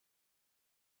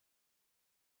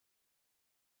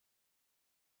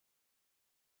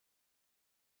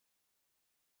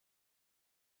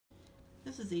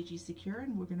This is AG Secure,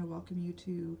 and we're going to welcome you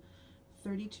to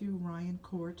 32 Ryan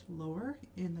Court Lower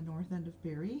in the north end of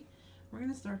Barrie. We're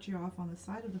going to start you off on the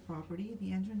side of the property.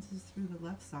 The entrance is through the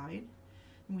left side,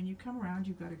 and when you come around,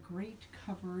 you've got a great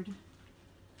covered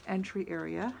entry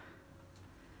area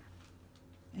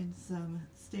and some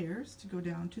stairs to go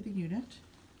down to the unit.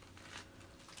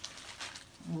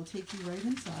 And we'll take you right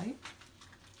inside.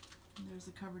 And there's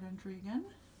the covered entry again.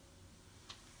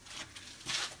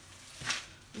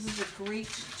 This is a great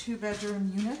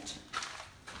 2-bedroom unit.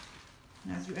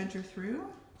 And as you enter through,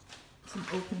 some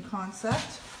open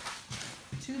concept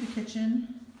to the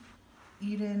kitchen,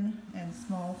 eat-in and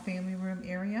small family room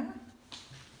area.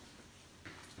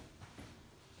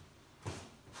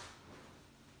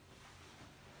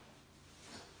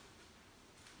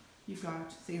 You've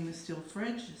got stainless steel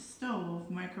fridge,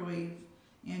 stove, microwave,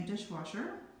 and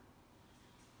dishwasher.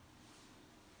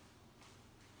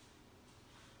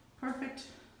 Perfect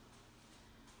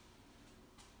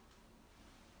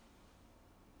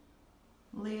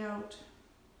layout,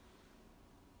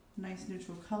 nice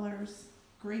neutral colors,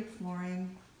 great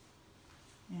flooring,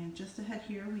 and just ahead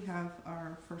here we have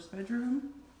our first bedroom.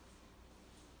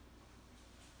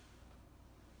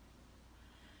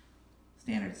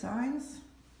 Standard size.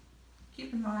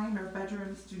 Keep in mind our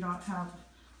bedrooms do not have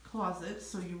closets,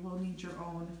 so you will need your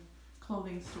own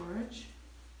clothing storage.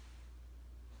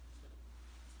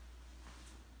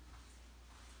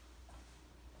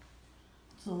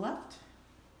 To the left,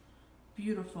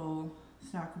 beautiful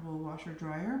stackable washer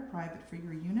dryer, private for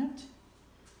your unit.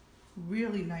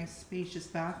 Really nice spacious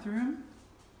bathroom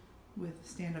with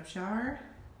stand-up shower.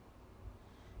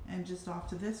 And just off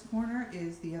to this corner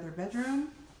is the other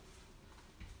bedroom.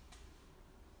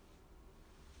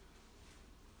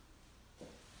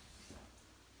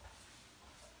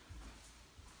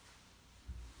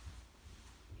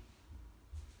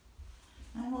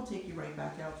 And we'll take you right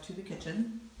back out to the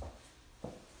kitchen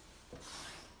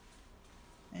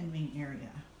and main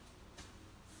area.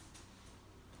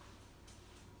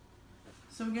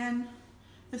 So again,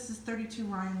 this is 32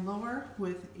 Ryan Lower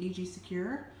with AG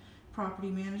Secure Property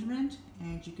Management,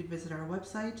 and you could visit our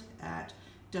website at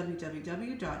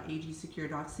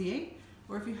www.agsecure.ca,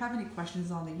 or if you have any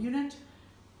questions on the unit,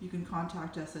 you can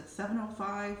contact us at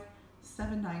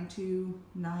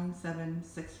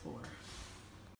 705-792-9764.